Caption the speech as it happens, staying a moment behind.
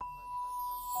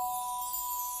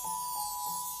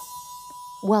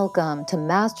Welcome to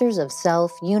Masters of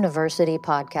Self University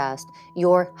podcast,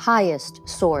 your highest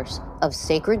source of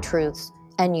sacred truths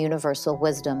and universal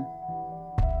wisdom.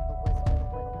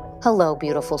 Hello,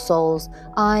 beautiful souls.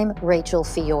 I'm Rachel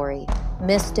Fiore,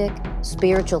 mystic,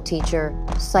 spiritual teacher,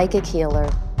 psychic healer,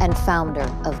 and founder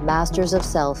of Masters of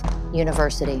Self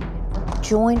University.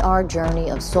 Join our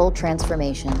journey of soul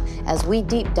transformation as we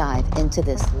deep dive into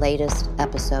this latest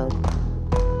episode.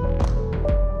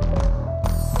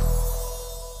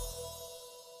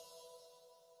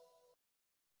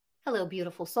 Hello,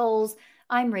 beautiful souls.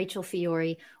 I'm Rachel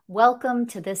Fiore. Welcome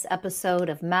to this episode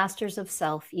of Masters of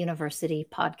Self University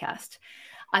podcast.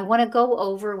 I want to go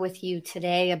over with you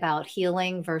today about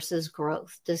healing versus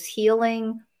growth. Does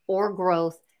healing or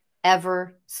growth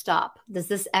ever stop? Does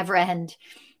this ever end?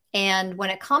 And when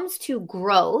it comes to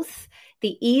growth,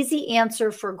 the easy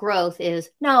answer for growth is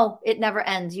no, it never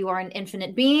ends. You are an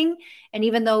infinite being. And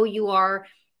even though you are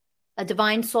a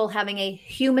divine soul having a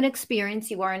human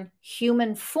experience, you are in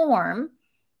human form,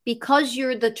 because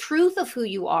you're the truth of who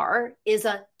you are is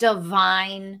a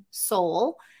divine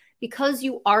soul, because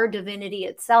you are divinity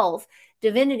itself.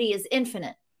 Divinity is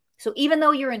infinite. So even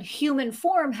though you're in human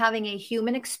form having a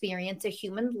human experience, a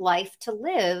human life to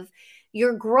live,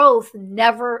 your growth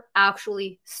never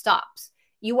actually stops.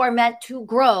 You are meant to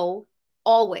grow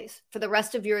always for the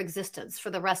rest of your existence, for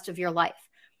the rest of your life.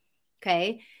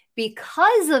 Okay?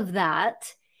 Because of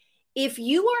that, if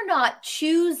you are not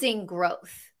choosing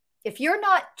growth, if you're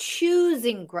not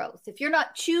choosing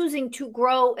to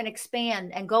grow and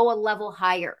expand and go a level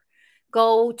higher,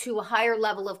 go to a higher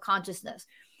level of consciousness,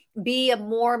 be a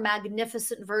more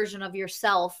magnificent version of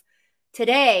yourself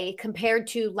today compared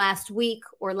to last week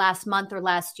or last month or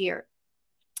last year.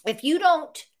 If you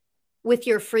don't, with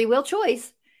your free will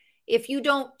choice, if you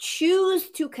don't choose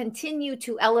to continue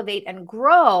to elevate and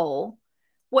grow,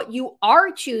 what you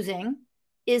are choosing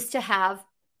is to have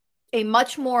a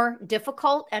much more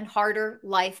difficult and harder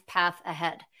life path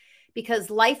ahead, because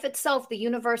life itself, the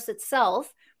universe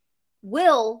itself,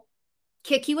 will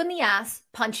kick you in the ass,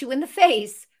 punch you in the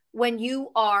face when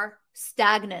you are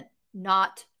stagnant,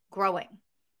 not growing.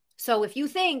 So if you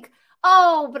think,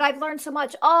 oh, but I've learned so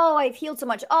much. Oh, I've healed so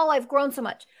much. Oh, I've grown so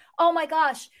much. Oh my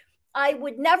gosh, I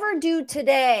would never do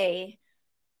today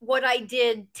what I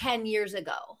did 10 years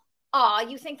ago.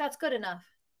 You think that's good enough?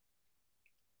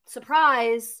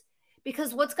 Surprise.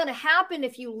 Because what's going to happen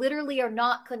if you literally are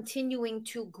not continuing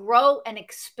to grow and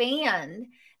expand,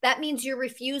 that means you're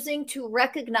refusing to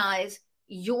recognize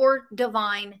your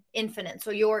divine infinite.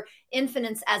 So your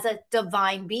infinite as a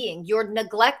divine being. You're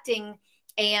neglecting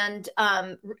and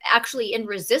actually in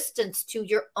resistance to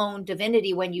your own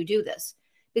divinity when you do this.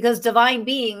 Because divine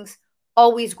beings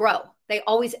always grow. They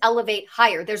always elevate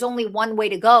higher. There's only one way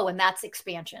to go, and that's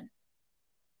expansion.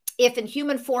 If in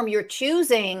human form you're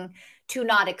choosing to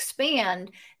not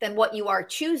expand, then what you are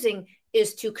choosing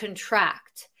is to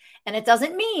contract. And it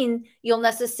doesn't mean you'll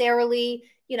necessarily,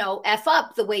 F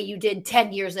up the way you did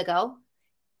 10 years ago.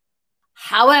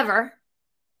 However,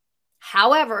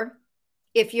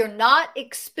 if you're not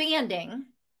expanding,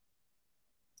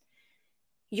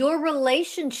 your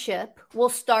relationship will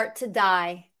start to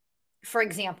die. For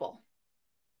example,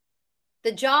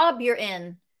 the job you're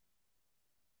in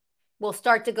will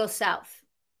start to go south.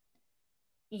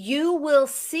 You will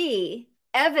see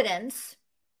evidence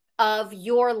of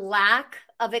your lack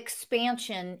of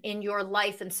expansion in your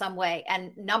life in some way.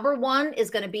 And number one is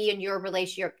going to be in your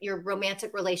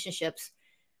romantic relationships.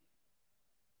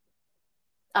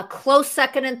 A close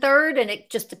second and third, and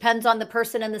it just depends on the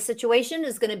person and the situation,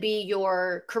 is going to be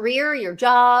your career, your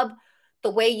job, the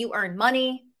way you earn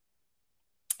money.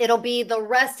 It'll be the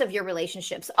rest of your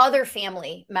relationships, other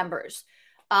family members,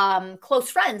 close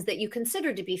friends that you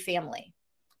consider to be family.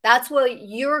 That's where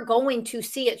you're going to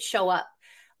see it show up.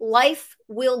 Life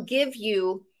will give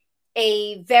you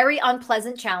a very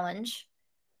unpleasant challenge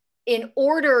in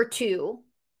order to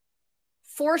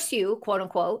force you, quote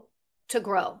unquote, to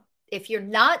grow. If you're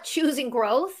not choosing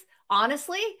growth,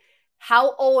 honestly,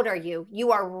 how old are you?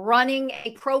 You are running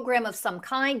a program of some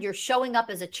kind. You're showing up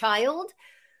as a child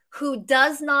who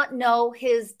does not know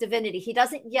his divinity. He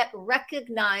doesn't yet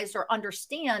recognize or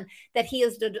understand that he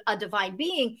is a divine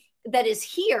being that is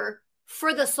here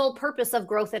for the sole purpose of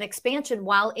growth and expansion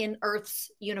while in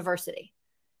Earth's university.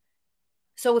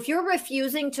 So if you're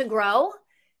refusing to grow,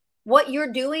 what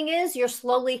you're doing is you're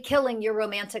slowly killing your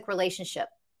romantic relationship.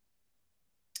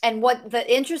 And what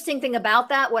the interesting thing about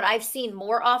that, what I've seen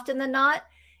more often than not,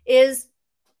 is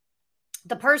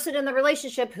the person in the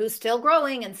relationship who's still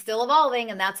growing and still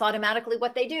evolving, and that's automatically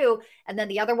what they do. And then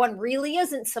the other one really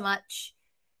isn't so much.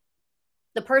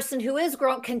 The person who is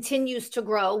grown continues to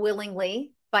grow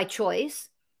willingly by choice,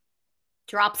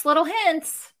 drops little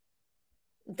hints,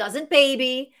 doesn't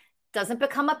baby, doesn't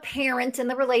become a parent in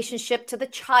the relationship to the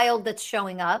child that's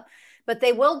showing up, but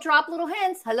they will drop little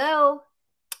hints. Hello.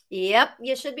 Yep,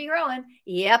 you should be growing.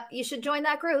 Yep, you should join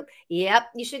that group. Yep,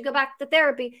 you should go back to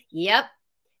therapy. Yep,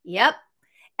 yep.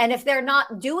 And if they're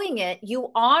not doing it,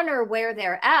 you honor where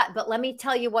they're at. But let me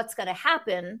tell you what's going to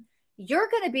happen. You're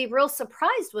going to be real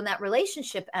surprised when that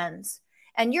relationship ends.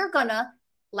 And you're going to,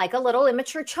 like a little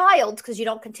immature child, because you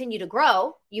don't continue to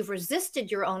grow, you've resisted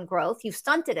your own growth, you've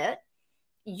stunted it.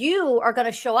 You are going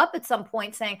to show up at some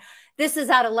point saying, this is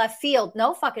out of left field.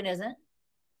 No, fucking isn't.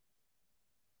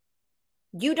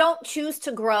 You don't choose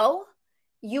to grow.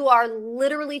 You are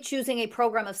literally choosing a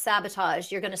program of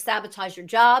sabotage. You're going to sabotage your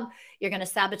job. You're going to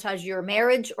sabotage your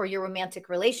marriage or your romantic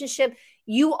relationship.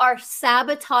 You are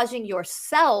sabotaging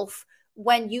yourself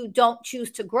when you don't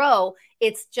choose to grow.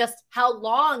 It's just, how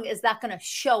long is that going to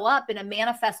show up in a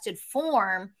manifested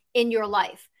form in your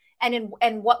life? And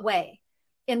in what way?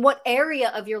 In what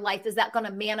area of your life is that going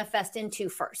to manifest into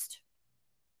first?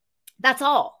 That's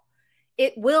all.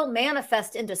 It will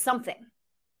manifest into something.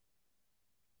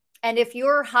 And if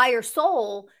your higher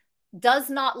soul does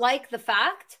not like the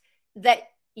fact that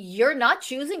you're not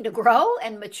choosing to grow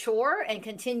and mature and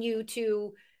continue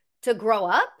to grow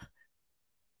up,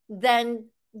 then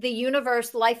the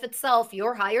universe, life itself,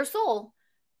 your higher soul,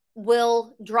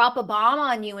 will drop a bomb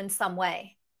on you in some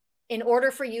way in order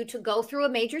for you to go through a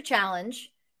major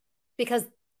challenge, because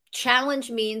challenge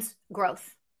means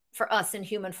growth for us in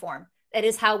human form. That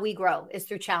is how we grow, is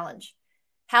through challenge.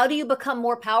 How do you become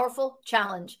more powerful?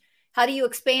 Challenge. How do you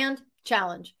expand?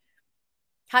 Challenge.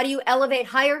 How do you elevate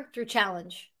higher? Through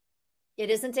challenge. It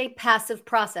isn't a passive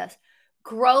process.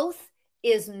 Growth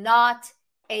is not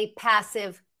a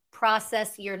passive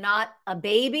process. You're not a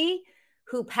baby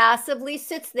who passively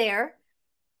sits there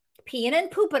peeing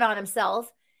and pooping on himself,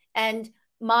 and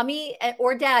mommy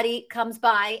or daddy comes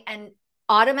by and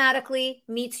automatically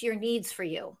meets your needs for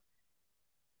you.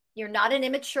 You're not an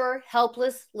immature,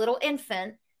 helpless little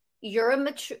infant. You're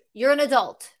an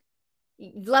adult.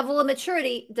 Level of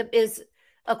maturity is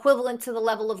equivalent to the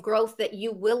level of growth that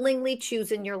you willingly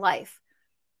choose in your life.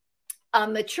 A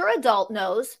mature adult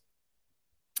knows,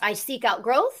 I seek out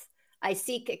growth, I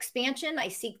seek expansion, I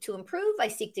seek to improve, I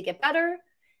seek to get better.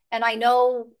 And I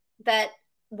know that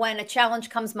when a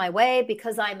challenge comes my way,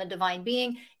 because I'm a divine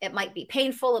being, it might be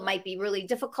painful, it might be really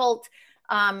difficult.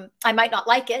 I might not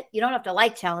like it. You don't have to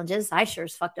like challenges. I sure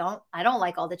as fuck don't. I don't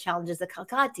like all the challenges that come.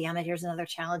 God damn it, here's another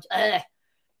challenge. Ugh.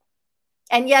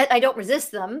 And yet I don't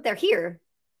resist them. They're here.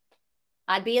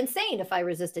 I'd be insane if I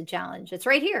resisted challenge. It's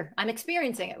right here. I'm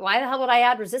experiencing it. Why the hell would I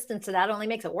add resistance to that? It only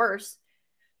makes it worse.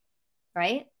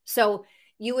 Right? So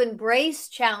you embrace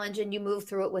challenge and you move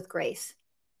through it with grace.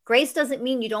 Grace doesn't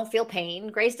mean you don't feel pain.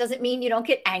 Grace doesn't mean you don't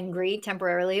get angry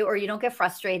temporarily, or you don't get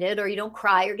frustrated, or you don't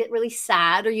cry or get really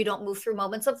sad, or you don't move through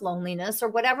moments of loneliness, or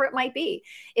whatever it might be.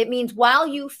 It means while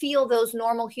you feel those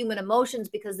normal human emotions,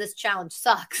 because this challenge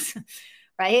sucks,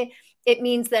 right? It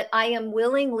means that I am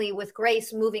willingly, with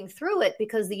grace, moving through it,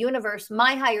 because the universe,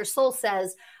 my higher soul,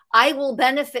 says, I will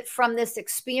benefit from this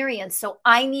experience. So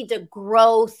I need to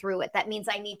grow through it. That means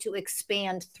I need to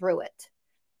expand through it.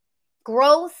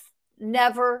 Growth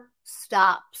never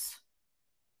stops.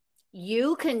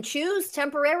 You can choose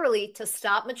temporarily to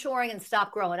stop maturing and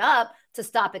stop growing up, to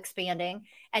stop expanding.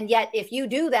 And yet, if you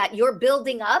do that, you're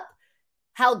building up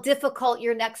how difficult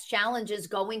your next challenge is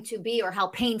going to be, or how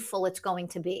painful it's going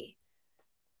to be,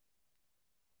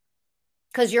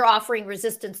 because you're offering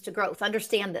resistance to growth.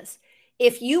 Understand this.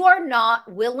 If you are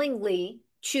not willingly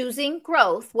choosing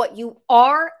growth, what you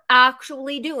are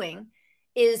actually doing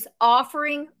is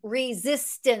offering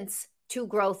resistance to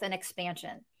growth and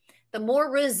expansion. The more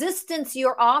resistance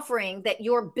you're offering, that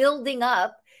you're building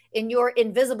up in your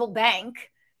invisible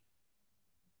bank,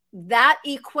 that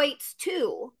equates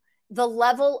to the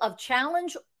level of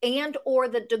challenge and or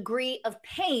the degree of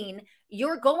pain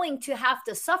you're going to have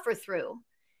to suffer through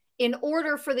in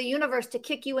order for the universe to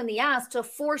kick you in the ass to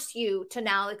force you to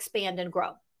now expand and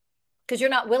grow, because you're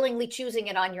not willingly choosing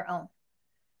it on your own.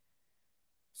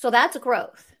 So that's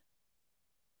growth.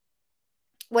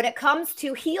 When it comes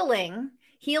to healing,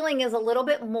 healing is a little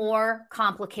bit more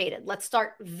complicated. Let's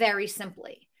start very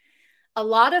simply. A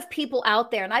lot of people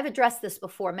out there, and I've addressed this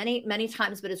before many, many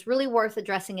times, but it's really worth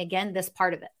addressing again, this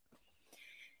part of it.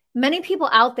 Many people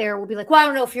out there will be like, well, I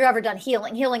don't know if you're ever done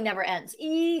healing. Healing never ends.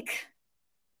 Eek.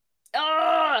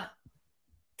 Ugh.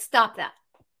 Stop that.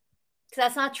 Because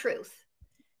that's not truth.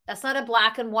 That's not a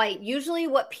black and white. Usually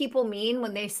what people mean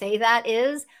when they say that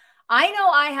is, I know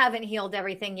I haven't healed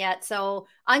everything yet, so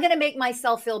I'm going to make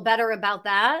myself feel better about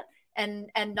that and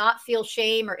not feel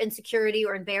shame or insecurity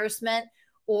or embarrassment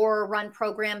or run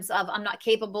programs of I'm not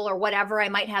capable or whatever I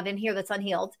might have in here that's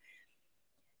unhealed.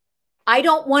 I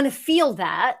don't want to feel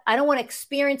that. I don't want to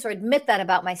experience or admit that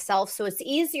about myself. So it's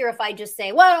easier if I just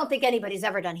say, well, I don't think anybody's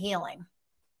ever done healing.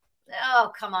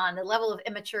 Oh, come on. The level of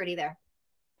immaturity there.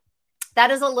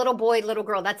 That is a little boy, little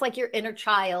girl. That's like your inner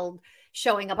child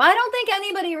showing up. I don't think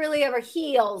anybody really ever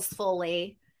heals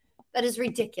fully. That is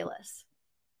ridiculous.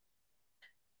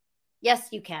 Yes,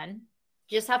 you can.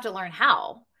 You just have to learn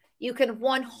how. You can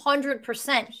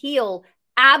 100% heal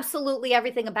absolutely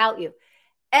everything about you.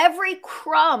 Every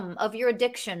crumb of your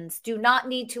addictions do not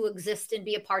need to exist and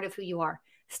be a part of who you are.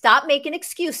 Stop making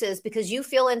excuses because you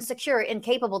feel insecure,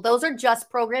 incapable. Those are just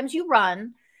programs you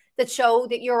run that show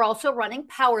that you're also running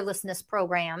powerlessness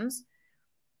programs,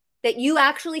 that you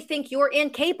actually think you're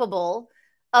incapable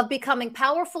of becoming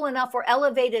powerful enough or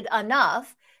elevated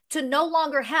enough to no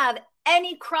longer have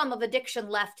any crumb of addiction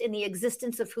left in the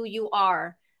existence of who you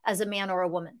are as a man or a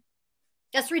woman.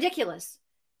 That's ridiculous.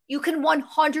 You can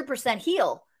 100%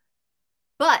 heal,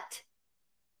 but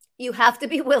you have to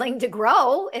be willing to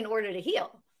grow in order to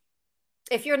heal.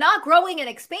 If you're not growing and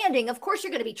expanding, of course,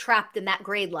 you're going to be trapped in that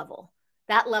grade level,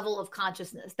 that level of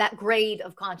consciousness, that grade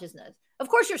of consciousness. Of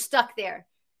course, you're stuck there.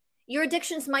 Your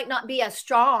addictions might not be as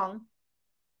strong,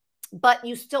 but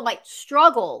you still might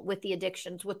struggle with the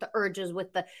addictions, with the urges,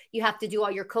 with the, you have to do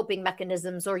all your coping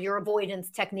mechanisms or your avoidance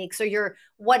techniques or your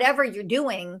whatever you're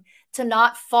doing to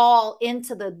not fall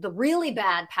into the really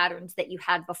bad patterns that you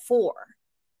had before,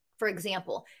 for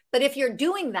example. But if you're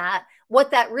doing that,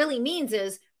 what that really means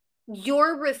is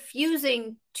you're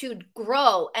refusing to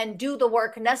grow and do the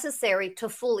work necessary to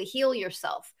fully heal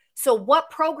yourself. So what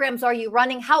programs are you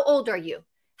running? How old are you?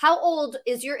 How old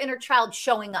is your inner child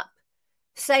showing up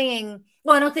saying,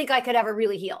 well, I don't think I could ever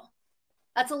really heal?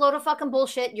 That's a load of fucking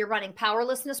bullshit. You're running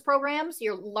powerlessness programs.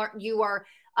 You are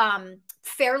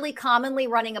fairly commonly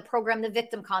running a program, the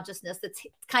victim consciousness, that's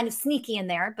kind of sneaky in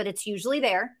there, but it's usually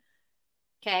there.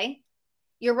 Okay.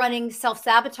 You're running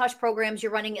self-sabotage programs.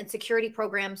 You're running insecurity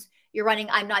programs. You're running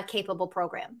I'm not capable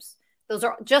programs. Those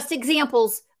are just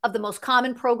examples of the most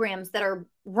common programs that are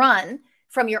run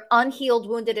from your unhealed,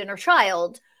 wounded inner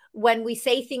child when we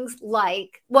say things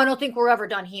like, well, I don't think we're ever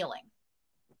done healing.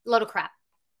 Load of crap.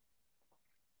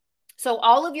 So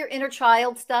all of your inner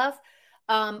child stuff,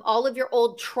 all of your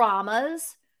old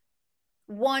traumas,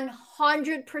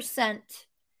 100%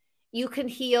 you can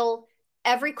heal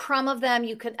every crumb of them.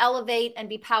 You can elevate and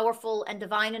be powerful and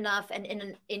divine enough and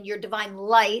in your divine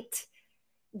light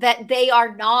that they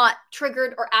are not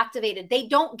triggered or activated. They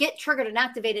don't get triggered and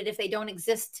activated if they don't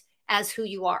exist as who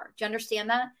you are. Do you understand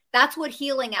that? That's what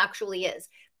healing actually is.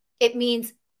 It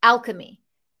means alchemy,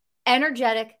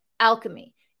 energetic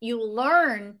alchemy. You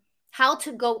learn how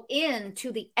to go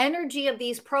into the energy of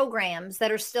these programs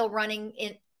that are still running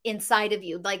inside of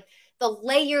you, like the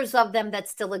layers of them that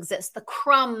still exist, the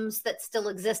crumbs that still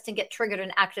exist and get triggered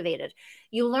and activated.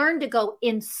 You learn to go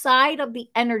inside of the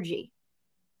energy,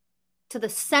 to the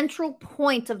central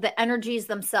point of the energies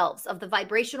themselves, of the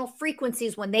vibrational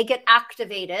frequencies when they get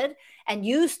activated, and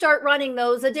you start running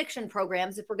those addiction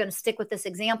programs, if we're going to stick with this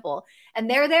example, and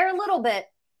they're there a little bit,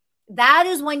 that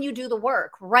is when you do the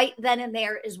work. Right then and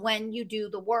there is when you do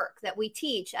the work that we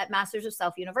teach at Masters of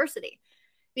Self University.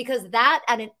 Because that,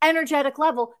 at an energetic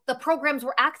level, the programs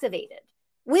were activated.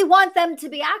 We want them to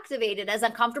be activated, as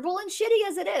uncomfortable and shitty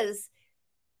as it is.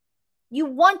 You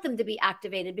want them to be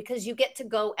activated because you get to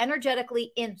go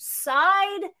energetically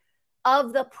inside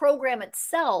of the program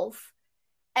itself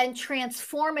and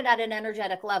transform it at an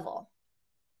energetic level.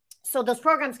 So those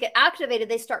programs get activated,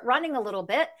 they start running a little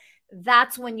bit.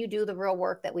 That's when you do the real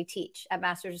work that we teach at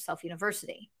Masters of Self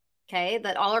University. Okay,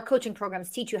 that all our coaching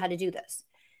programs teach you how to do this.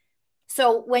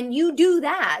 So when you do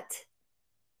that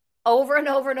over and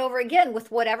over and over again with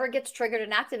whatever gets triggered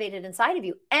and activated inside of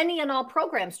you, any and all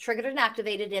programs triggered and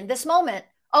activated in this moment.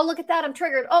 Oh, look at that. I'm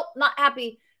triggered. Oh, not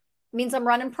happy. Means I'm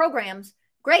running programs.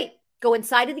 Great. Go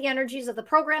inside of the energies of the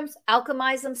programs,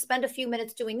 alchemize them, spend a few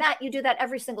minutes doing that. You do that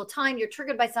every single time you're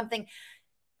triggered by something.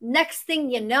 Next thing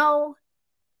you know,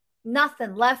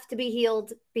 nothing left to be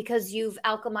healed because you've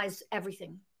alchemized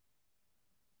everything.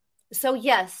 So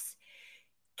yes,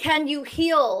 can you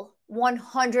heal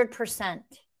 100%?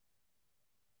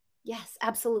 Yes,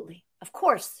 absolutely. Of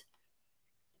course.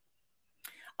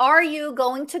 Are you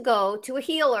going to go to a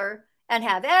healer and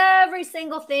have every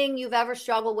single thing you've ever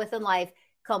struggled with in life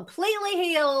completely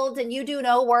healed and you do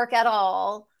no work at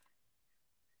all?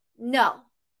 No.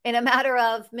 In a matter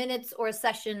of minutes or a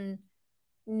session,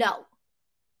 no.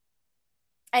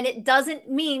 And it doesn't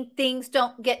mean things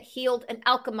don't get healed and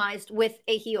alchemized with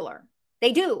a healer.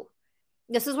 They do.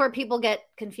 This is where people get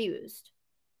confused.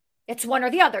 It's one or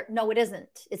the other. No, it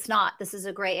isn't. It's not. This is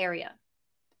a gray area.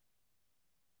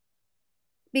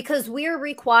 Because we're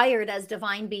required as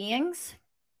divine beings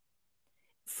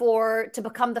to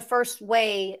become the first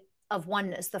way of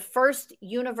oneness, the first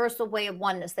universal way of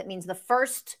oneness. That means the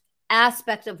first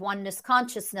aspect of oneness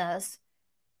consciousness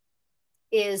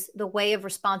is the way of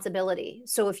responsibility.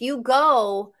 So if you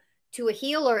go to a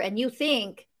healer and you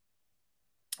think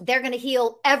they're going to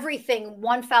heal everything,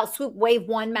 one foul swoop, wave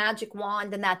one magic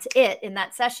wand, and that's it in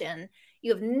that session,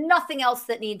 you have nothing else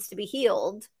that needs to be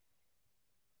healed.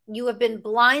 You have been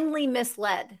blindly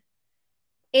misled.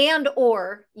 And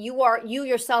or you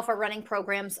yourself are running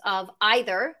programs of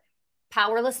either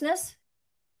powerlessness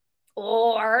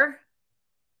or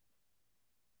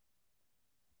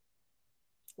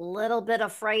a little bit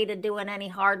afraid of doing any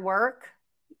hard work.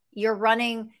 You're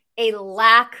running a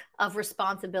lack of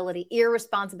responsibility,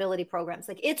 irresponsibility programs.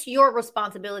 Like, it's your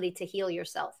responsibility to heal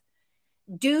yourself.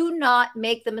 Do not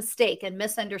make the mistake and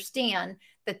misunderstand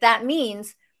that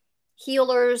means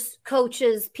healers,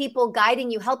 coaches, people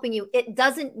guiding you, helping you. It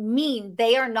doesn't mean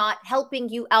they are not helping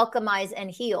you alchemize and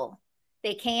heal.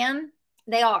 They can,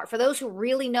 they are. For those who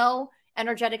really know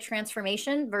energetic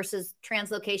transformation versus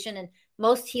translocation, and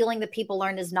most healing that people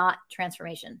learn is not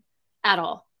transformation at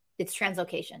all. It's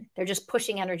translocation. They're just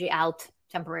pushing energy out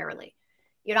temporarily.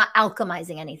 You're not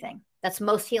alchemizing anything. That's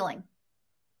most healing.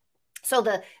 So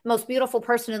the most beautiful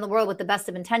person in the world with the best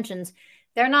of intentions,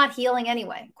 they're not healing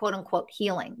anyway, quote unquote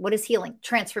healing. What is healing?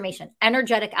 Transformation,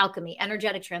 energetic alchemy,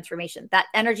 energetic transformation. That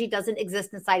energy doesn't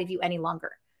exist inside of you any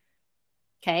longer.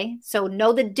 Okay. So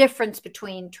know the difference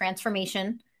between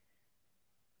transformation,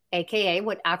 AKA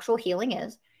what actual healing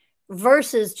is,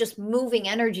 versus just moving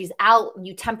energies out and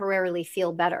you temporarily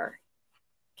feel better.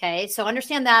 Okay. So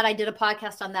understand that. I did a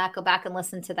podcast on that. Go back and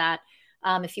listen to that.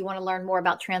 If you want to learn more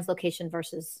about translocation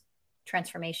versus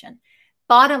transformation.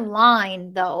 Bottom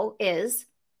line, though, is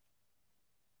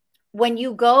when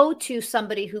you go to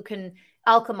somebody who can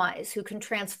alchemize, who can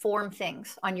transform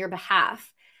things on your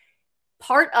behalf,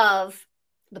 part of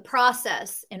the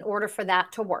process in order for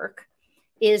that to work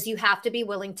is you have to be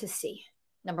willing to see,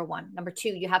 number one. Number two,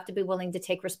 you have to be willing to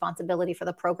take responsibility for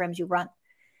the programs you run,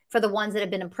 for the ones that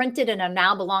have been imprinted and are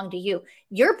now belong to you.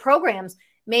 Your programs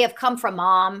may have come from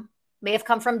mom, may have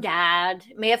come from dad,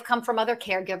 may have come from other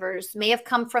caregivers, may have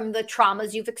come from the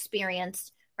traumas you've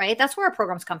experienced, right? That's where our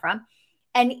programs come from.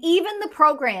 And even the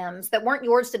programs that weren't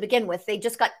yours to begin with, they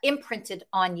just got imprinted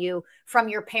on you from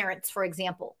your parents, for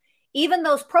example. Even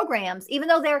those programs, even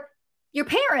though they're your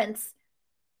parents,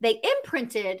 they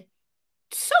imprinted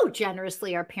so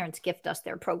generously. Our parents gift us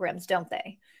their programs, don't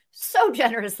they? So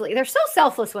generously. They're so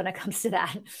selfless when it comes to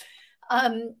that.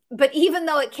 But even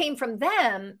though it came from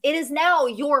them, it is now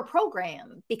your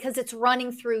program because it's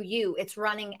running through you. It's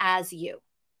running as you.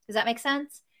 Does that make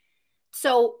sense?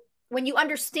 So when you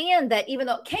understand that even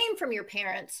though it came from your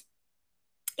parents,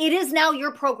 it is now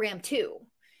your program too,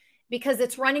 because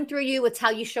it's running through you. It's how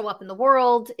you show up in the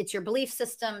world. It's your belief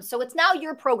system. So it's now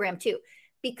your program too.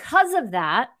 Because of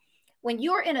that, when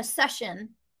you're in a session,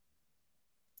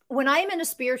 when I'm in a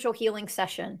spiritual healing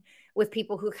session with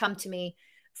people who come to me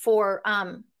for,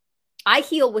 I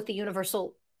heal with the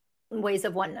universal ways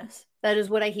of oneness. That is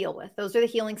what I heal with. Those are the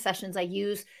healing sessions I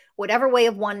use. Whatever way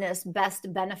of oneness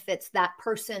best benefits that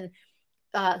person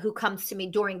who comes to me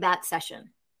during that session.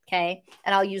 Okay.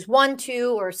 And I'll use 1,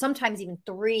 2, or sometimes even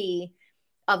 3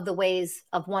 of the ways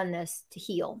of oneness to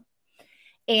heal.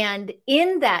 And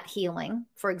in that healing,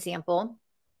 for example,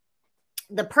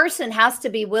 the person has to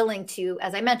be willing to,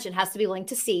 as I mentioned, has to be willing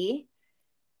to see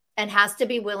and has to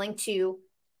be willing to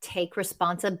take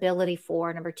responsibility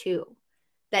for, number 2,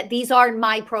 that these are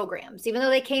my programs, even though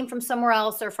they came from somewhere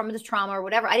else or from the trauma or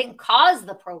whatever. I didn't cause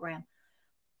the program,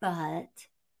 but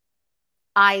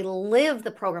I live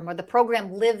the program, or the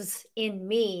program lives in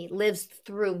me, lives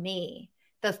through me.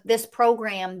 This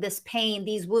program, this pain,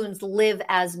 these wounds live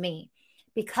as me.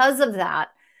 Because of that,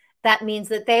 that means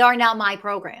that they are now my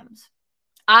programs.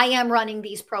 I am running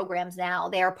these programs now.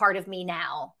 They are part of me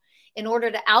now. In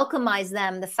order to alchemize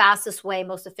them the fastest way,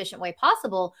 most efficient way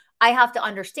possible, I have to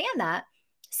understand that,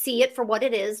 see it for what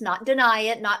it is, not deny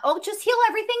it, not, oh, just heal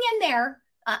everything in there.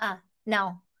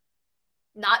 No,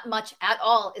 not much at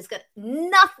all is good.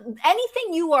 Nothing,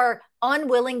 anything you are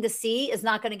unwilling to see is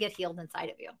not going to get healed inside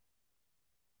of you.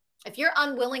 If you're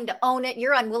unwilling to own it,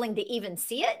 you're unwilling to even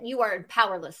see it, you are in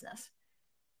powerlessness,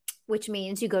 which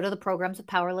means you go to the programs of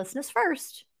powerlessness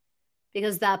first,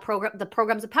 because the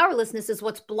programs of powerlessness is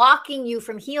what's blocking you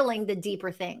from healing the deeper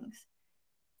things.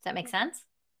 Does that make sense?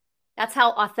 That's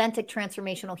how authentic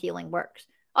transformational healing works.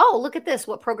 Oh, look at this.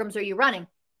 What programs are you running?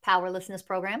 Powerlessness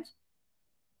programs,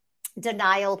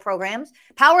 denial programs,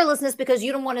 powerlessness because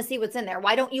you don't want to see what's in there.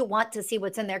 Why don't you want to see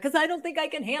what's in there? Because I don't think I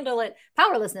can handle it.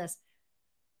 Powerlessness.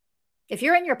 If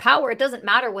you're in your power, it doesn't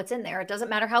matter what's in there. It doesn't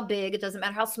matter how big. It doesn't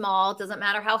matter how small. It doesn't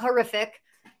matter how horrific.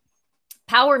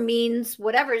 Power means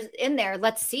whatever's in there.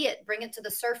 Let's see it. Bring it to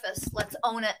the surface. Let's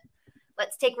own it.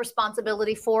 Let's take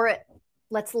responsibility for it.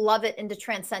 Let's love it into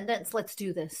transcendence. Let's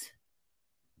do this.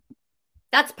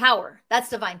 That's power. That's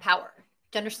divine power.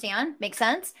 Do you understand? Make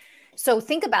sense? So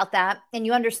think about that, and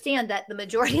you understand that the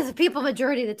majority of the people,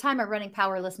 majority of the time, are running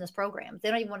powerlessness programs. They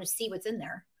don't even want to see what's in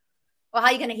there. Well, how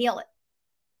are you going to heal it?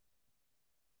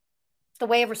 The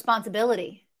way of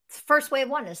responsibility. It's the first way of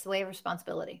oneness, the way of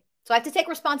responsibility. So I have to take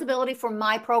responsibility for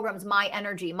my programs, my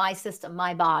energy, my system,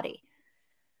 my body.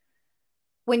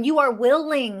 When you are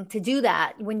willing to do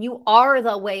that, when you are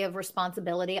the way of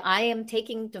responsibility, I am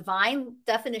taking divine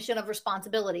definition of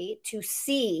responsibility to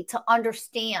see, to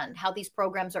understand how these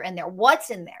programs are in there. What's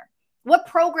in there? What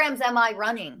programs am I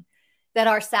running that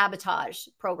are sabotage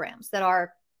programs, that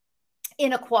are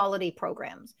inequality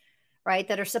programs, right?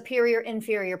 That are superior,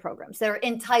 inferior programs, that are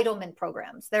entitlement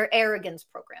programs, that are arrogance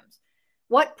programs.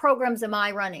 What programs am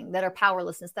I running that are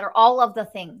powerlessness, that are all of the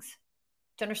things?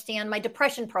 To understand my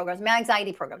depression programs, my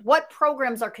anxiety programs, what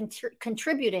programs are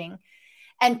contributing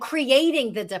and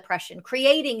creating the depression,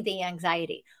 creating the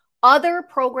anxiety. Other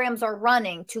programs are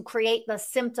running to create the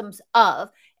symptoms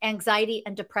of anxiety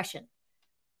and depression.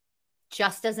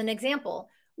 Just as an example,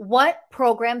 what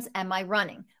programs am I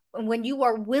running? When you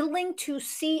are willing to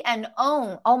see and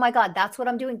own, oh my God, that's what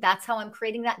I'm doing. That's how I'm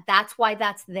creating that. That's why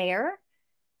that's there.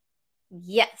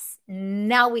 Yes.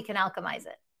 Now we can alchemize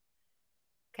it.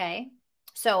 Okay.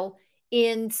 So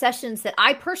in sessions that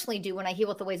I personally do when I heal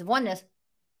with the ways of oneness,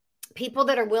 people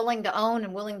that are willing to own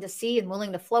and willing to see and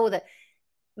willing to flow with it,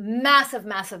 massive,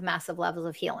 massive, massive levels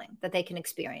of healing that they can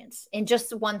experience in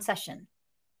just one session.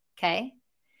 Okay.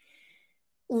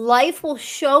 Life will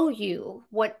show you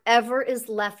whatever is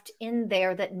left in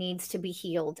there that needs to be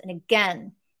healed. And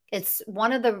again, it's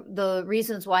one of the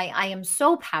reasons why I am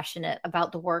so passionate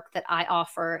about the work that I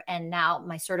offer, and now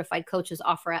my certified coaches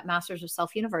offer at Masters of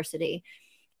Self University,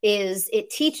 is it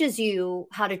teaches you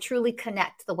how to truly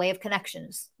connect, the way of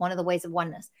connections, one of the ways of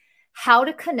oneness, how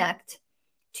to connect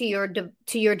to your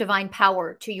divine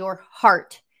power, to your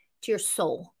heart, to your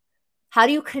soul. How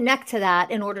do you connect to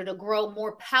that in order to grow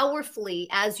more powerfully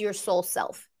as your soul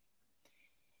self?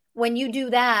 When you do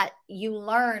that, you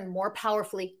learn more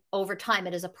powerfully over time.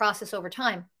 It is a process over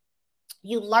time.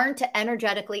 You learn to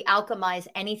energetically alchemize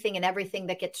anything and everything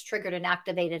that gets triggered and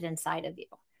activated inside of you.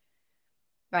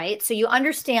 Right? So you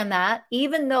understand that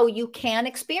even though you can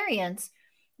experience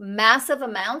massive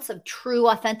amounts of true,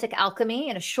 authentic alchemy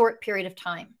in a short period of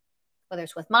time, whether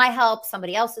it's with my help,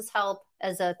 somebody else's help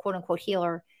as a quote unquote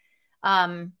healer,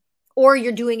 or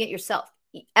you're doing it yourself,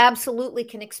 you absolutely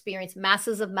can experience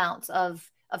massive amounts of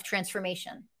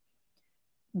transformation.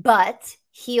 But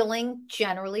healing,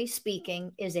 generally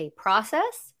speaking, is a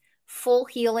process. Full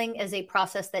healing is a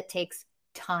process that takes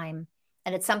time.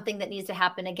 And it's something that needs to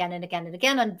happen again and again and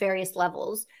again on various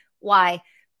levels. Why?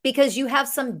 Because you have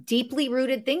some deeply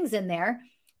rooted things in there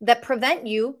that prevent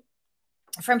you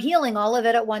from healing all of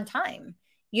it at one time.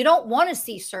 You don't want to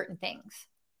see certain things.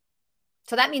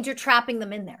 So that means you're trapping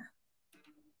them in there.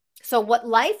 So what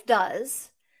life does,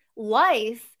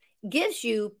 life gives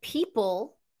you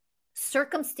people,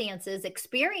 circumstances,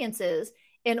 experiences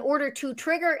in order to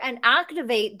trigger and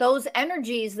activate those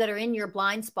energies that are in your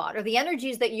blind spot, or the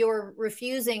energies that you're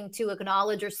refusing to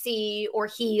acknowledge or see or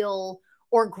heal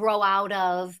or grow out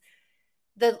of.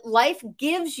 The life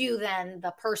gives you then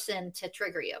the person to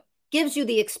trigger you, gives you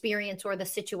the experience or the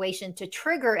situation to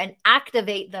trigger and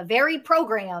activate the very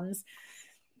programs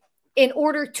in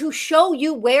order to show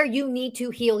you where you need to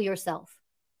heal yourself.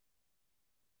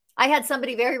 I had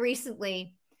somebody very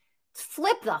recently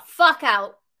flip the fuck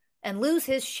out and lose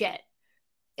his shit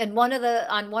on one of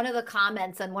the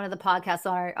comments on one of the podcasts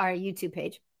on our YouTube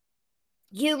page.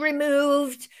 You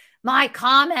removed my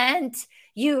comment,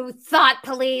 you thought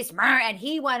police, and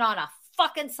he went on a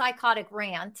fucking psychotic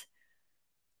rant.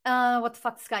 What the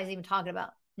fuck this guy's even talking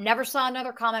about? Never saw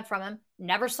another comment from him.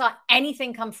 Never saw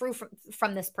anything come through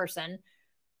from this person.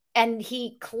 And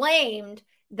he claimed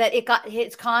that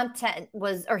his comment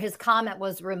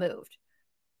was removed.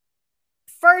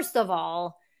 First of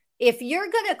all, if you're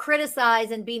going to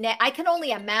criticize and be, I can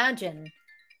only imagine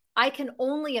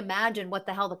what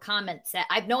the hell the comment said.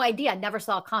 I have no idea. I never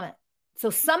saw a comment. So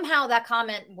somehow that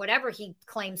comment, whatever he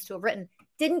claims to have written,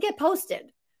 didn't get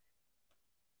posted.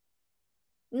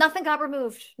 Nothing got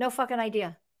removed. No fucking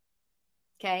idea.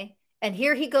 Okay. And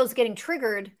here he goes getting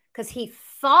triggered because he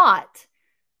thought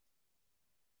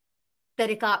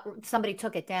that somebody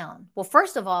took it down. Well,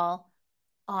 first of all,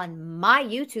 on my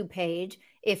YouTube page,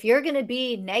 if you're going to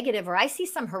be negative or I see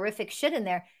some horrific shit in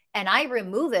there and I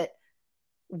remove it,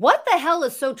 what the hell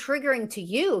is so triggering to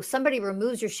you? Somebody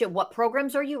removes your shit. What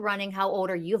programs are you running? How old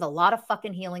are you? You have a lot of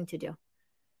fucking healing to do.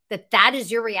 That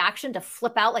is your reaction to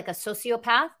flip out like a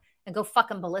sociopath and go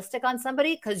fucking ballistic on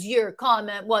somebody because your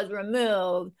comment was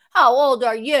removed. How old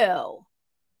are you?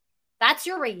 That's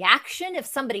your reaction if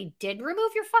somebody did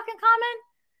remove your fucking comment?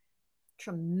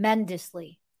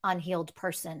 Tremendously unhealed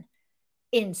person.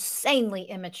 Insanely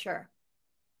immature.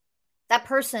 That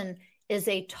person is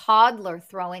a toddler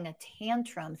throwing a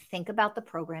tantrum. Think about the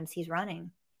programs he's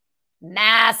running.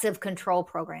 Massive control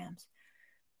programs.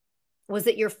 Was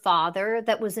it your father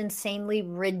that was insanely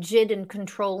rigid and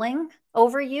controlling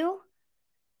over you?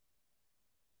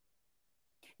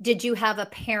 Did you have a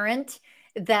parent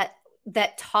that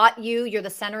taught you you're the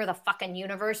center of the fucking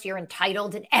universe, you're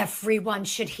entitled, and everyone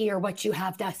should hear what you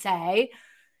have to say?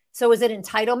 So is it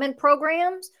entitlement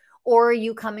programs, or are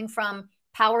you coming from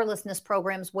powerlessness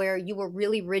programs where you were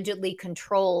really rigidly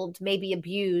controlled, maybe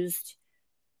abused,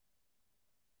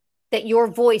 that your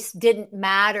voice didn't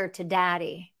matter to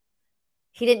daddy?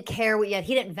 He didn't care what you had.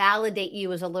 He didn't validate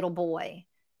you as a little boy.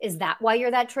 Is that why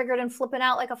you're that triggered and flipping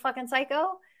out like a fucking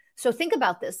psycho? So think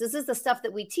about this. This is the stuff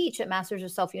that we teach at Masters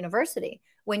of Self University.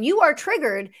 When you are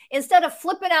triggered, instead of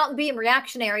flipping out and being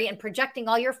reactionary and projecting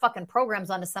all your fucking programs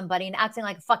onto somebody and acting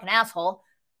like a fucking asshole,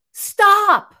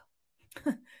 stop.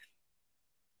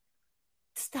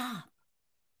 Stop.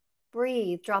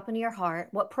 Breathe. Drop into your heart.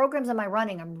 What programs am I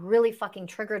running? I'm really fucking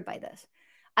triggered by this.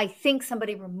 I think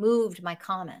somebody removed my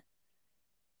comment.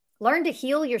 Learn to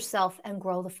heal yourself and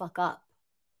grow the fuck up.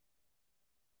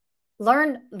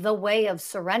 Learn the way of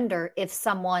surrender if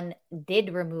someone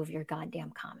did remove your goddamn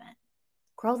comment.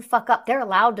 Grow the fuck up. They're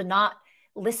allowed to not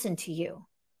listen to you.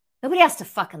 Nobody has to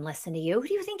fucking listen to you. Who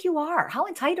do you think you are? How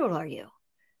entitled are you?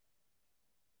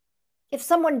 If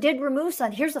someone did remove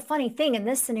something, here's the funny thing. In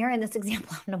this scenario, in this example,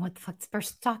 I don't know what the fuck this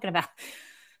person's talking about.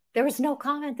 There was no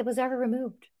comment that was ever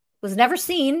removed. It was never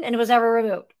seen and it was never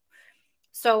removed.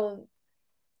 So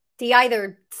he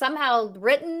either somehow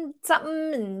written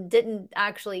something and didn't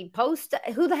actually post.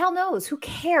 Who the hell knows? Who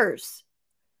cares?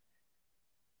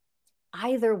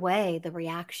 Either way, the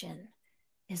reaction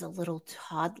is a little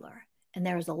toddler. And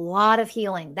there's a lot of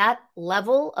healing. That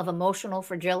level of emotional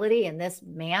fragility in this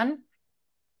man,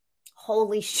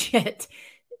 holy shit.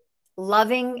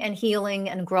 Loving and healing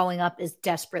and growing up is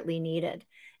desperately needed.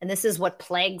 And this is what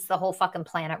plagues the whole fucking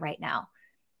planet right now,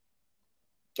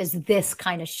 is this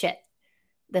kind of shit.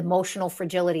 The emotional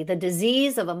fragility, the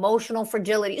disease of emotional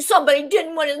fragility. Somebody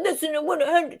didn't want to listen to what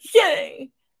I had to say.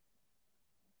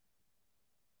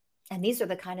 And these are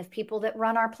the kind of people that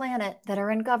run our planet, that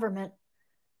are in government.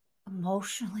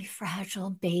 Emotionally fragile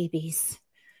babies.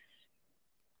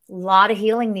 A lot of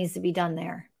healing needs to be done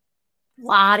there. A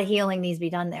lot of healing needs to be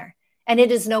done there. And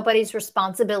it is nobody's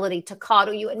responsibility to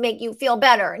coddle you and make you feel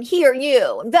better and hear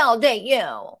you and validate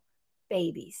you.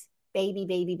 Babies. Baby,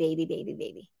 baby, baby, baby,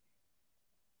 baby.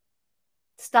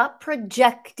 Stop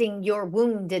projecting your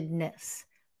woundedness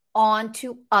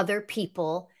onto other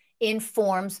people in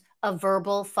forms of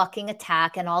verbal fucking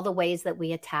attack and all the ways that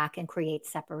we attack and create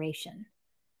separation.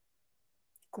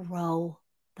 Grow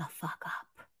the fuck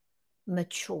up.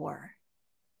 Mature.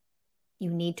 You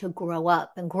need to grow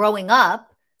up. And growing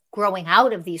up, growing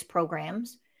out of these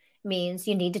programs means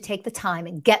you need to take the time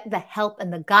and get the help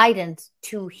and the guidance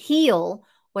to heal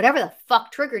whatever the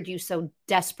fuck triggered you so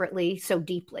desperately, so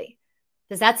deeply.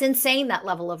 Because that's insane, that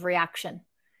level of reaction.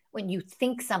 When you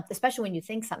think something, especially when you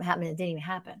think something happened and it didn't even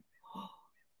happen.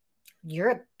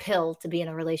 You're a pill to be in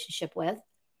a relationship with.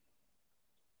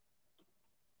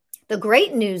 The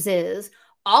great news is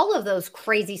all of those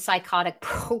crazy psychotic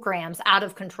programs, out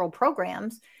of control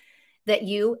programs that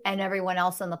you and everyone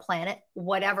else on the planet,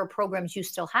 whatever programs you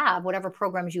still have, whatever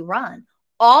programs you run,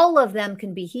 all of them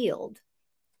can be healed.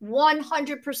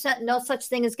 100% no such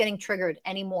thing as getting triggered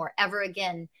anymore, ever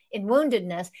again in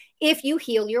woundedness, if you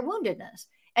heal your woundedness.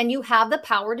 And you have the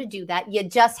power to do that. You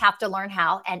just have to learn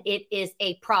how, and it is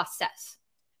a process.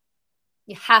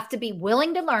 You have to be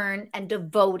willing to learn and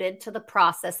devoted to the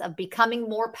process of becoming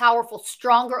more powerful,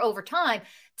 stronger over time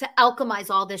to alchemize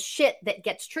all this shit that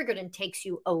gets triggered and takes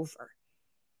you over.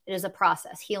 It is a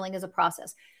process. Healing is a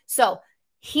process. So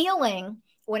healing,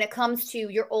 when it comes to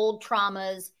your old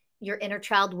traumas, your inner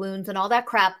child wounds and all that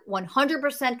crap,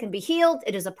 100% can be healed.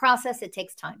 It is a process. It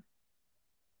takes time.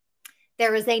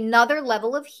 There is another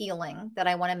level of healing that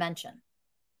I want to mention.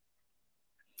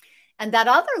 And that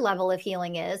other level of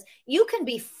healing is you can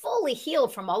be fully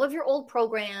healed from all of your old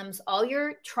programs, all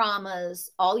your traumas,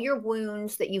 all your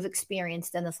wounds that you've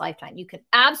experienced in this lifetime. You can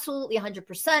absolutely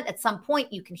 100% at some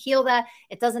point, you can heal that.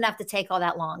 It doesn't have to take all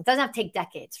that long. It doesn't have to take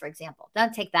decades, for example. It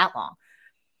doesn't take that long.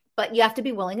 But you have to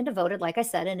be willing and devoted, like I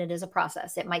said, and it is a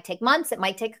process. It might take months. It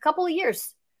might take a couple of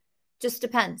years. Just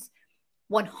depends.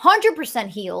 100%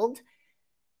 healed,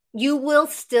 you will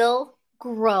still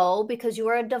grow because you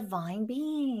are a divine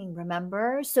being,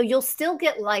 remember? So you'll still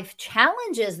get life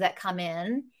challenges that come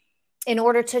in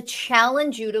order to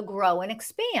challenge you to grow and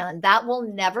expand. That will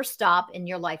never stop in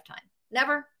your lifetime.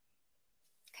 Never.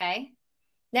 Okay.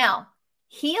 Now,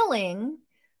 healing,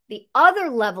 the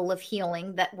other level of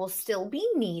healing that will still be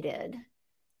needed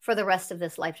for the rest of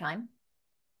this lifetime,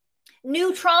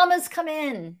 new traumas come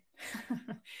in.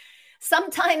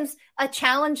 Sometimes a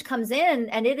challenge comes in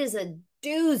and it is a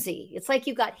doozy. It's like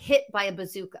you got hit by a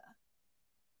bazooka.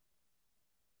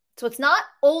 So it's not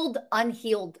old,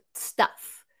 unhealed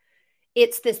stuff.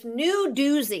 It's this new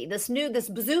doozy, this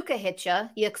bazooka hit you,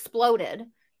 you exploded.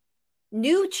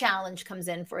 New challenge comes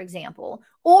in, for example,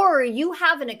 or you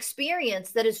have an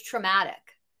experience that is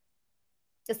traumatic.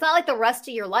 It's not like the rest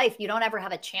of your life, you don't ever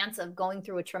have a chance of going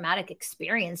through a traumatic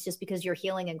experience just because you're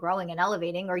healing and growing and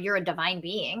elevating, or you're a divine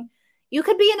being. You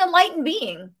could be an enlightened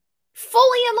being,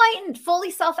 fully enlightened,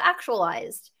 fully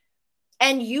self-actualized,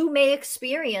 and you may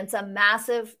experience a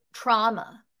massive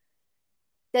trauma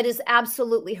that is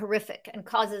absolutely horrific and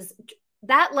causes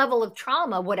that level of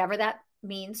trauma, whatever that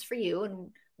means for you and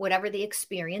whatever the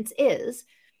experience is,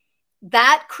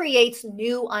 that creates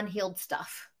new unhealed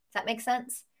stuff. Does that make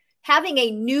sense? Having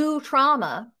a new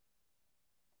trauma,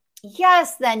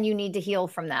 yes, then you need to heal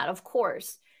from that, of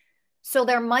course. So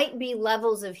there might be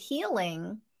levels of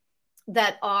healing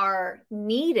that are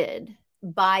needed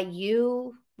by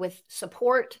you with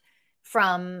support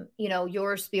from,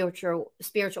 your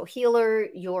spiritual healer,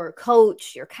 your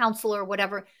coach, your counselor,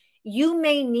 whatever. You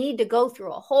may need to go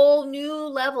through a whole new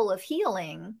level of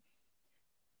healing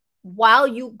while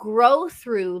you grow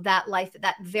through that life,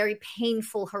 that very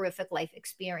painful, horrific life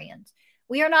experience.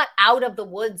 We are not out of the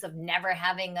woods of never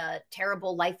having a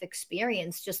terrible life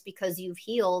experience just because you've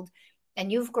healed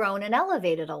and you've grown and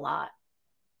elevated a lot.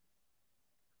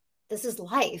 This is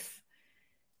life.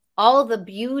 All the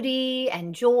beauty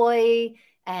and joy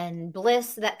and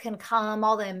bliss that can come,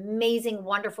 all the amazing,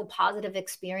 wonderful, positive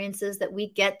experiences that we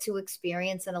get to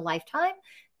experience in a lifetime,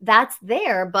 that's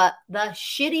there. But the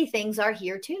shitty things are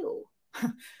here too.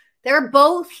 They're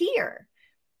both here.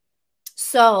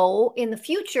 So in the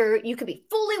future, you could be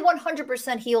fully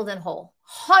 100% healed and whole,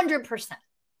 100%. I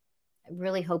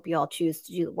really hope you all choose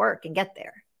to do the work and get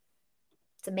there.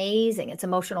 It's amazing. It's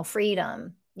emotional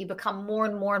freedom. You become more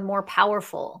and more and more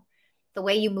powerful. The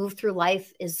way you move through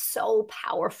life is so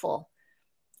powerful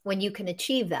when you can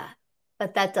achieve that.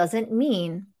 But that doesn't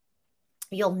mean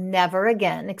you'll never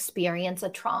again experience a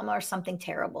trauma or something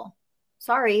terrible.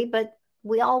 Sorry, but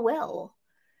we all will.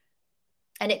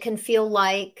 And it can feel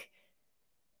like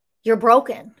you're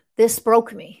broken. This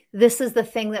broke me. This is the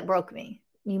thing that broke me.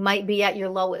 You might be at your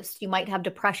lowest. You might have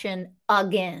depression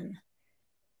again.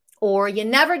 Or you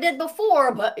never did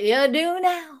before, but you do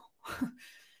now.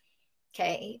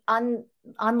 Okay.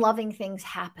 Unloving things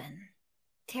happen.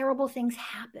 Terrible things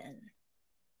happen.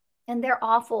 And they're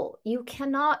awful. You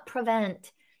cannot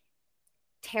prevent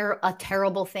a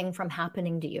terrible thing from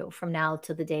happening to you from now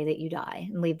to the day that you die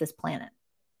and leave this planet.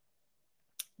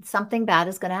 Something bad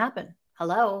is going to happen.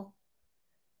 Hello?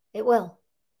 It will.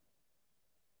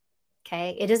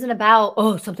 Okay. It isn't about,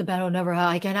 oh, something bad will never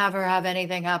happen. I can never have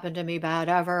anything happen to me bad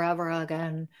ever, ever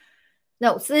again.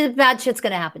 No, so bad shit's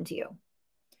going to happen to you.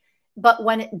 But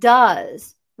when it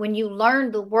does, when you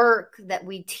learn the work that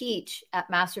we teach at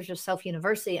Masters of Self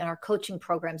University and our coaching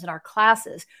programs and our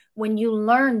classes, when you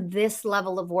learn this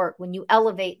level of work, when you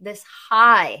elevate this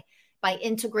high by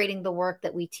integrating the work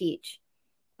that we teach,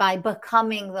 by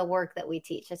becoming the work that we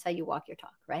teach, that's how you walk your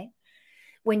talk, right?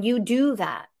 When you do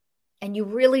that, and you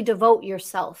really devote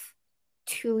yourself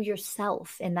to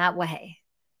yourself in that way,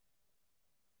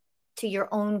 to your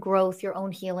own growth, your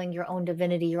own healing, your own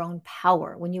divinity, your own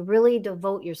power, when you really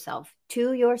devote yourself,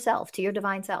 to your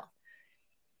divine self,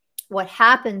 what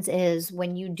happens is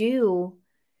when you do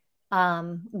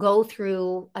go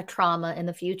through a trauma in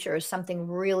the future, something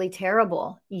really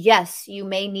terrible, yes, you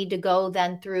may need to go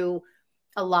then through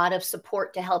a lot of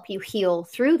support to help you heal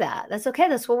through that. That's okay.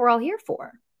 That's what we're all here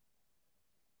for.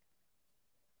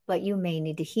 But you may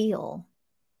need to heal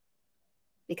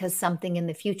because something in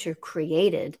the future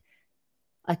created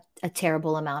a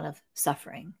terrible amount of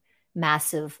suffering,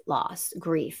 massive loss,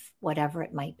 grief, whatever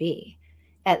it might be.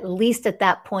 at least at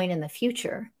that point in the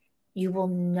future, you will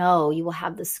know, you will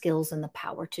have the skills and the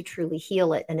power to truly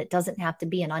heal it. And it doesn't have to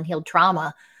be an unhealed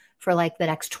trauma for like the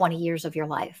next 20 years of your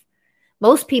life.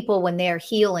 Most people, when they're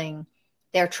healing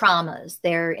their traumas,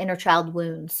 their inner child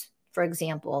wounds, for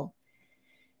example,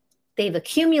 they've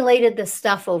accumulated this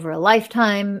stuff over a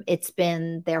lifetime. It's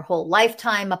been their whole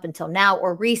lifetime up until now,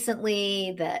 or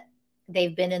recently, that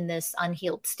they've been in this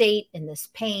unhealed state, in this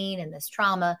pain, in this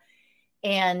trauma.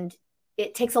 And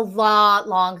it takes a lot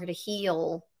longer to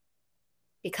heal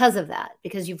because of that,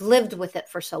 because you've lived with it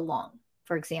for so long,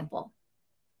 for example.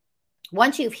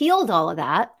 Once you've healed all of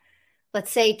that,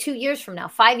 let's say 2 years from now,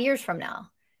 5 years from now,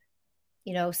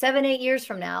 7, 8 years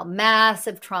from now,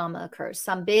 massive trauma occurs.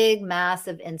 Some big,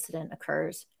 massive incident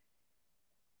occurs.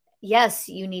 Yes,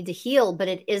 you need to heal, but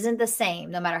it isn't the same.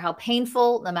 No matter how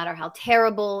painful, no matter how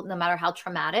terrible, no matter how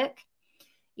traumatic,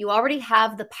 you already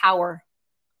have the power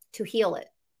to heal it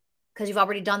because you've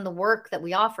already done the work that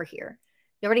we offer here.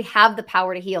 You already have the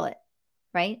power to heal it,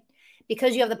 right?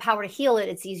 Because you have the power to heal it,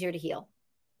 it's easier to heal.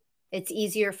 It's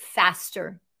easier,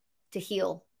 faster to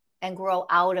heal and grow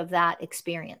out of that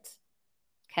experience.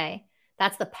 Okay.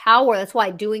 That's the power. That's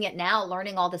why doing it now,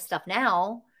 learning all this stuff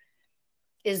now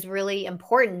is really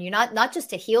important. You're not just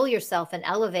to heal yourself and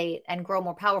elevate and grow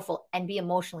more powerful and be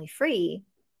emotionally free.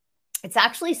 It's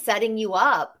actually setting you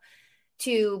up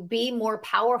to be more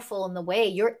powerful in the way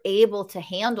you're able to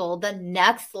handle the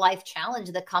next life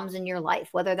challenge that comes in your life,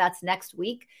 whether that's next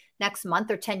week, next month,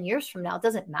 or 10 years from now. It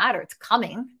doesn't matter. It's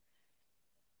coming.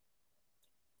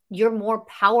 You're more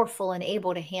powerful and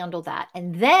able to handle that.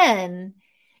 And then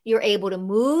you're able to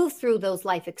move through those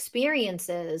life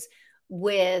experiences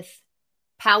with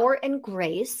power and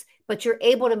grace, but you're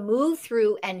able to move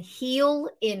through and heal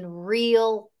in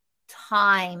real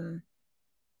time.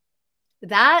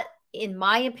 That, in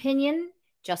my opinion,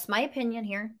 just my opinion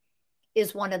here,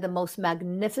 is one of the most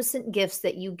magnificent gifts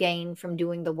that you gain from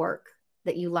doing the work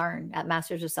that you learn at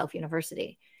Masters of Self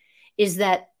University, is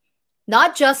that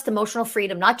not just emotional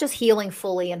freedom, not just healing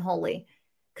fully and wholly,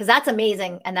 because that's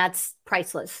amazing and that's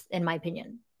priceless in my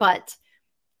opinion. But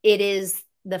it is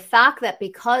the fact that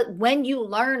because when you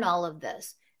learn all of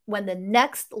this, when the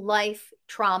next life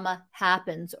trauma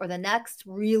happens, or the next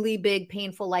really big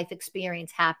painful life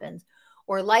experience happens,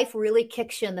 or life really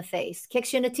kicks you in the face,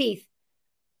 kicks you in the teeth,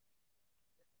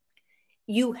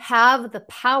 you have the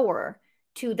power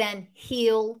to then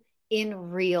heal in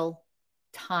real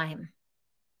time.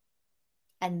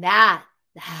 And that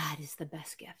is the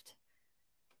best gift.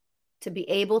 To be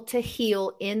able to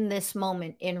heal in this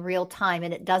moment in real time.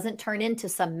 And it doesn't turn into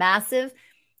some massive,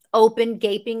 open,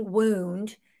 gaping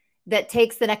wound that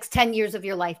takes the next 10 years of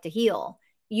your life to heal.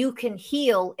 You can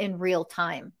heal in real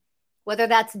time. Whether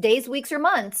that's days, weeks, or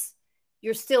months,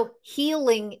 you're still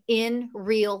healing in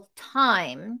real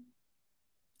time.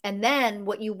 And then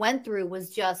what you went through was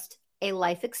just a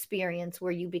life experience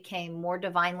where you became more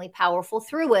divinely powerful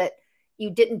through it. You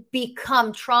didn't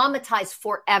become traumatized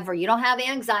forever. You don't have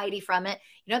anxiety from it.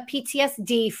 You don't have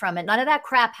PTSD from it. None of that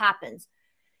crap happens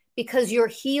because you're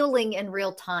healing in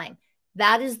real time.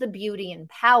 That is the beauty and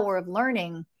power of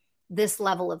learning this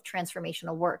level of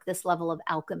transformational work, this level of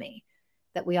alchemy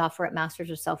that we offer at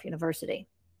Masters of Self University.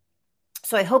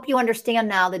 So I hope you understand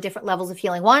now the different levels of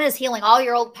healing. One is healing all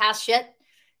your old past shit.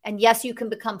 And yes, you can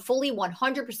become fully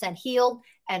 100% healed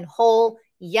and whole.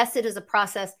 Yes, it is a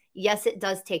process. Yes, it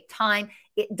does take time.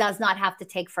 It does not have to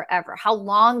take forever. How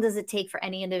long does it take for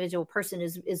any individual person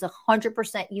is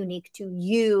 100% unique to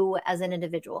you as an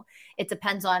individual. It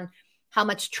depends on how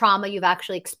much trauma you've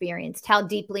actually experienced, how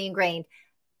deeply ingrained.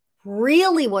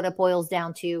 Really what it boils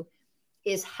down to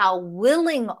is how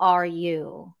willing are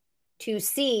you to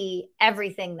see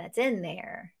everything that's in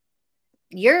there.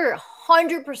 You're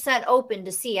 100% open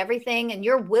to see everything and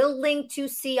you're willing to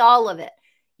see all of it.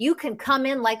 You can come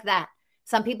in like that.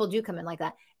 Some people do come in like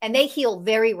that and they heal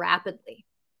very rapidly.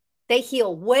 They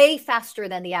heal way faster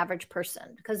than the average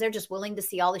person because they're just willing to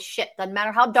see all this shit. Doesn't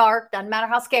matter how dark, doesn't matter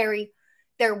how scary.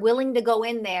 They're willing to go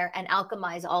in there and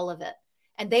alchemize all of it.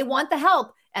 And they want the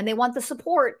help and they want the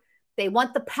support. They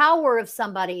want the power of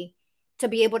somebody to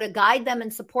be able to guide them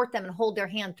and support them and hold their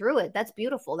hand through it. That's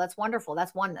beautiful. That's wonderful.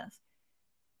 That's oneness.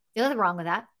 There's nothing wrong with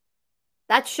that.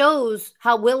 That shows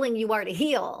how willing you are to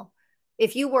heal.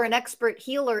 If you were an expert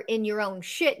healer in your own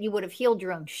shit, you would have healed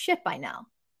your own shit by now.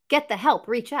 Get the help,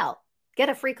 reach out, get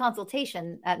a free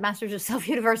consultation at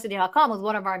mastersofselfuniversity.com with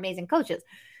one of our amazing coaches.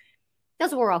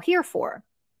 That's what we're all here for.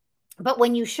 But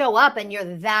when you show up and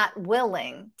you're that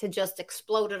willing to just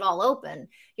explode it all open,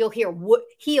 you'll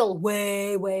heal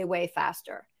way, way, way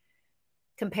faster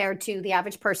compared to the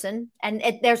average person. And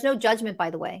there's no judgment, by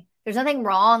the way. There's nothing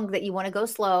wrong that you want to go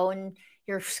slow and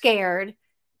you're scared,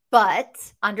 but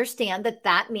understand that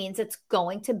that means it's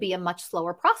going to be a much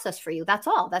slower process for you. That's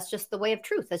all. That's just the way of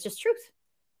truth. That's just truth.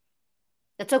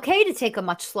 It's okay to take a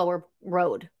much slower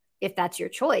road if that's your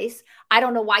choice. I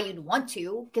don't know why you'd want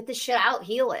to. Get this shit out,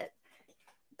 heal it.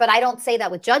 But I don't say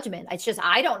that with judgment. It's just,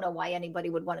 I don't know why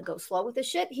anybody would want to go slow with this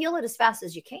shit. Heal it as fast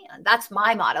as you can. That's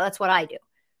my motto. That's what I do.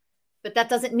 But that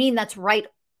doesn't mean that's right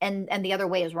and the other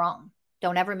way is wrong.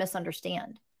 Don't ever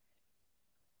misunderstand.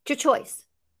 It's your choice.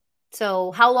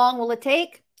 So how long will it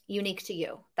take? Unique to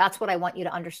you. That's what I want you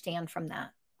to understand from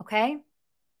that. Okay?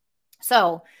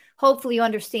 So hopefully you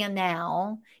understand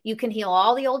now. You can heal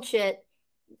all the old shit.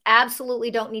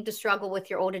 Absolutely don't need to struggle with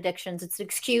your old addictions. It's an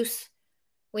excuse.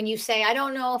 When you say, I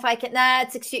don't know if I can,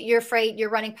 you're afraid, you're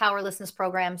running powerlessness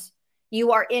programs.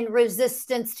 You are in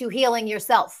resistance to healing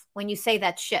yourself when you say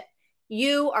that shit.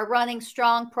 You are running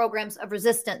strong programs of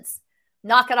resistance.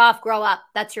 Knock it off, grow up.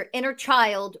 That's your inner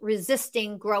child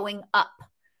resisting growing up.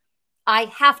 I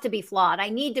have to be flawed. I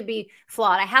need to be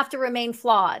flawed. I have to remain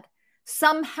flawed.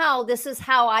 Somehow this is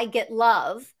how I get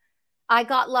love. I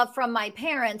got love from my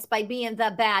parents by being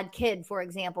the bad kid, for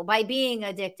example, by being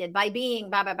addicted, by being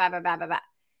blah, blah, blah, blah, blah, blah, blah.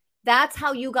 That's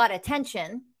how you got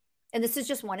attention. And this is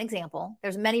just one example.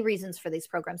 There's many reasons for these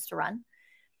programs to run.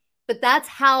 But that's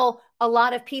how a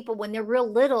lot of people, when they're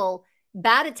real little,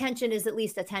 bad attention is at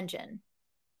least attention.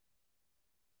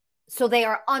 So they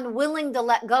are unwilling to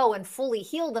let go and fully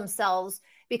heal themselves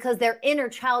because their inner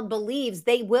child believes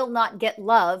they will not get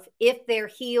love if they're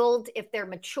healed, if they're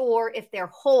mature, if they're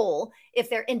whole, if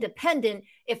they're independent,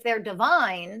 if they're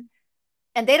divine.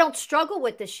 And they don't struggle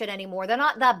with this shit anymore. They're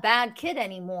not that bad kid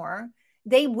anymore.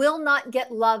 They will not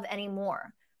get love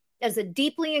anymore. As a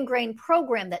deeply ingrained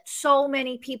program that so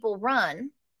many people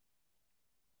run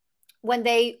when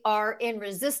they are in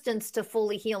resistance to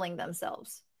fully healing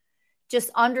themselves.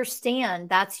 Just understand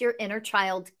that's your inner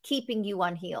child keeping you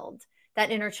unhealed.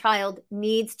 That inner child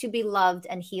needs to be loved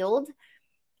and healed.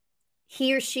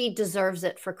 He or she deserves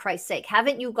it, for Christ's sake.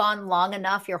 Haven't you gone long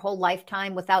enough, your whole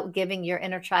lifetime, without giving your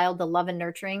inner child the love and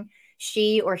nurturing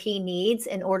she or he needs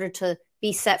in order to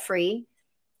be set free?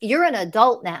 You're an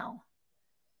adult now.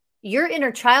 Your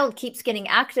inner child keeps getting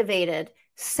activated.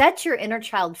 Set your inner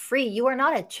child free. You are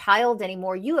not a child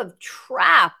anymore. You have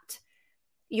trapped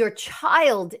your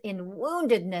child in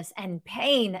woundedness and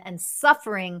pain and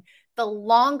suffering. The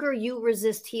longer you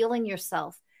resist healing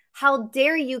yourself, how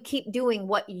dare you keep doing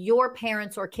what your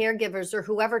parents or caregivers or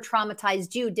whoever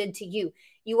traumatized you did to you?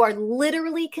 You are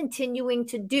literally continuing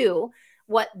to do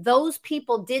what those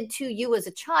people did to you as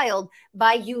a child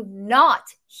by you not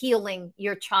healing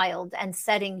your child and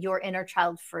setting your inner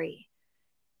child free.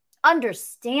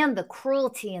 Understand the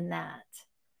cruelty in that.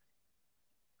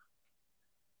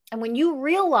 And when you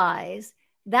realize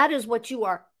that is what you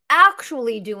are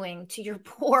actually doing to your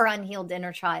poor unhealed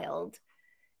inner child,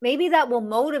 maybe that will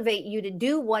motivate you to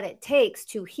do what it takes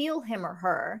to heal him or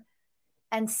her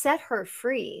and set her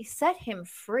free, set him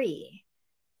free.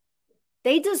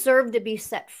 They deserve to be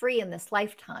set free in this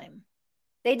lifetime.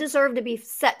 They deserve to be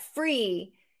set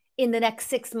free in the next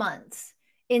 6 months,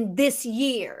 in this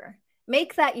year.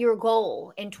 Make that your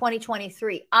goal in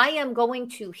 2023. I am going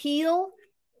to heal,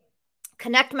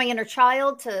 connect my inner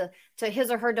child to his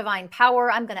or her divine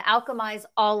power. I'm going to alchemize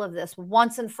all of this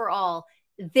once and for all.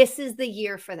 This is the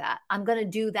year for that. I'm going to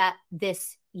do that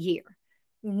this year.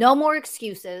 No more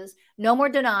excuses, no more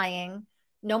denying,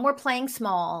 no more playing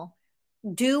small.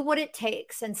 Do what it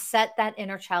takes and set that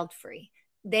inner child free.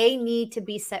 They need to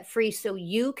be set free so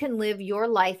you can live your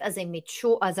life as a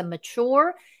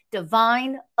mature,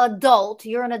 divine adult.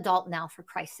 You're an adult now, for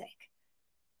Christ's sake.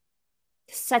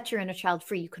 Set your inner child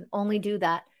free. You can only do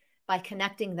that by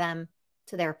connecting them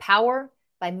to their power,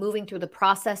 by moving through the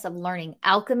process of learning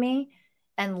alchemy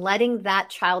and letting that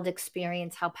child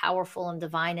experience how powerful and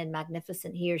divine and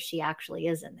magnificent he or she actually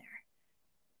is in there.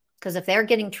 Because if they're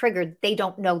getting triggered, they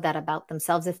don't know that about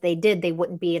themselves. If they did, they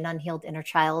wouldn't be an unhealed inner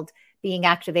child being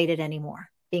activated anymore,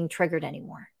 being triggered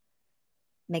anymore.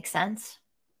 Make sense?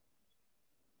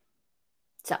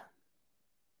 So,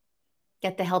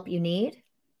 get the help you need.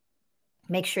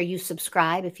 Make sure you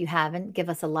subscribe if you haven't. Give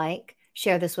us a like.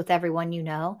 Share this with everyone you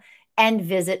know. And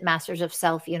visit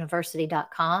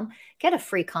mastersofselfuniversity.com. Get a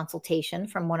free consultation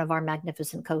from one of our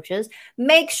magnificent coaches.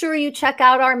 Make sure you check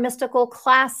out our mystical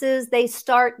classes. They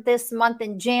start this month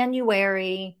in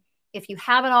January. If you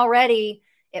haven't already,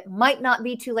 it might not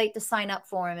be too late to sign up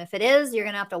for them. If it is, you're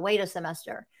going to have to wait a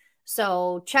semester.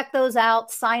 So check those out.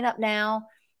 Sign up now.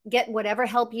 Get whatever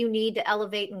help you need to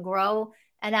elevate and grow.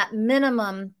 And at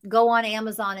minimum, go on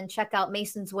Amazon and check out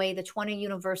Mason's Way, the 20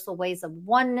 Universal Ways of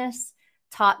Oneness.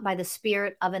 taught by the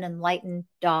spirit of an enlightened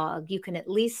dog. You can at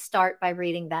least start by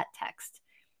reading that text.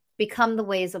 Become the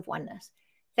ways of oneness.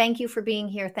 Thank you for being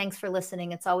here. Thanks for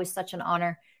listening. It's always such an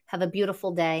honor. Have a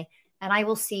beautiful day, and I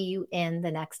will see you in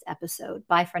the next episode.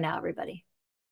 Bye for now, everybody.